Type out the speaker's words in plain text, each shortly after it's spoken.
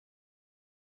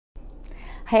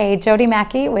Hey, Jody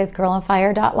Mackey with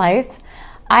GirlOnFire.Life.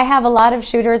 I have a lot of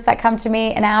shooters that come to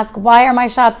me and ask, why are my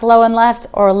shots low and left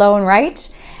or low and right?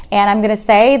 And I'm going to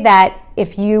say that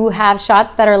if you have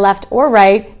shots that are left or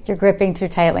right, you're gripping too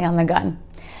tightly on the gun.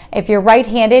 If you're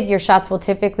right-handed, your shots will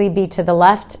typically be to the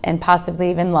left and possibly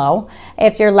even low.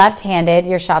 If you're left-handed,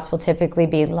 your shots will typically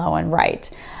be low and right.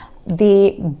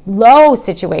 The low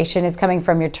situation is coming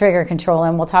from your trigger control,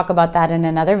 and we'll talk about that in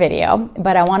another video.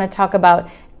 But I want to talk about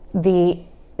the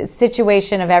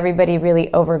situation of everybody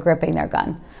really over gripping their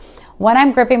gun. When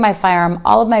I'm gripping my firearm,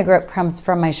 all of my grip comes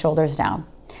from my shoulders down.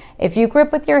 If you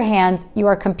grip with your hands, you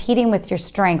are competing with your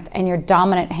strength, and your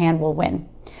dominant hand will win.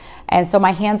 And so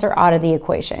my hands are out of the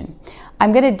equation.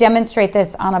 I'm going to demonstrate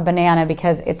this on a banana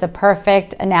because it's a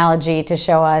perfect analogy to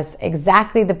show us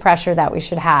exactly the pressure that we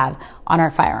should have on our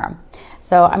firearm.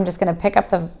 So I'm just going to pick up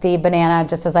the banana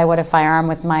just as I would a firearm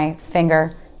with my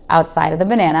finger outside of the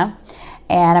banana.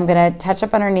 And I'm going to touch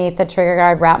up underneath the trigger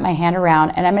guard, wrap my hand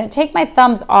around, and I'm going to take my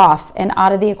thumbs off and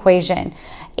out of the equation.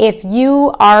 If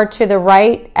you are to the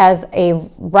right as a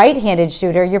right-handed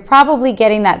shooter, you're probably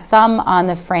getting that thumb on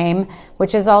the frame,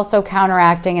 which is also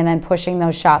counteracting and then pushing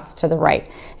those shots to the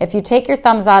right. If you take your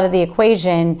thumbs out of the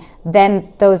equation,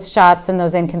 then those shots and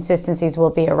those inconsistencies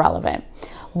will be irrelevant.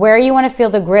 Where you want to feel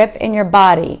the grip in your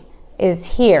body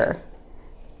is here,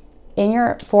 in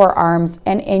your forearms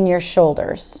and in your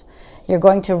shoulders. You're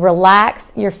going to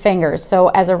relax your fingers. So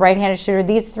as a right-handed shooter,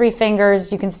 these three fingers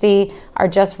you can see are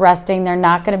just resting. They're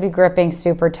not going to be gripping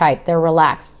super tight. They're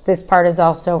relaxed. This part is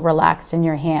also relaxed in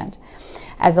your hand.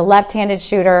 As a left-handed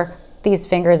shooter, these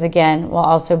fingers again will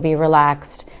also be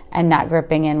relaxed and not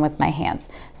gripping in with my hands.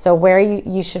 So where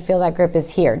you should feel that grip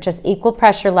is here, just equal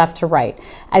pressure left to right.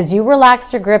 As you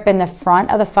relax your grip in the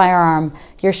front of the firearm,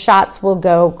 your shots will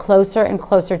go closer and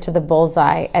closer to the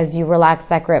bullseye as you relax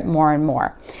that grip more and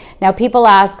more. Now people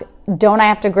ask, don't I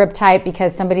have to grip tight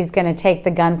because somebody's going to take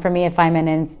the gun from me if I'm in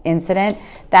an incident?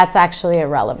 That's actually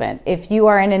irrelevant. If you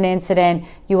are in an incident,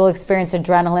 you will experience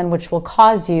adrenaline, which will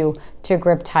cause you to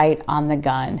grip tight on the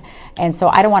gun. And so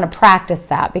I don't want to practice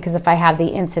that because if I have the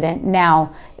incident,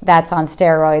 now that's on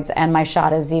steroids and my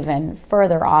shot is even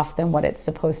further off than what it's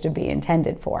supposed to be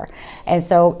intended for. And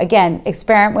so again,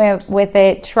 experiment with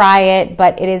it, try it,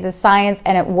 but it is a science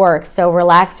and it works. So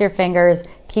relax your fingers,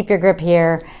 keep your grip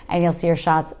here, and you'll see your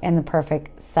shots in the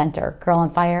perfect center.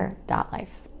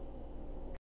 GirlOnFire.Life.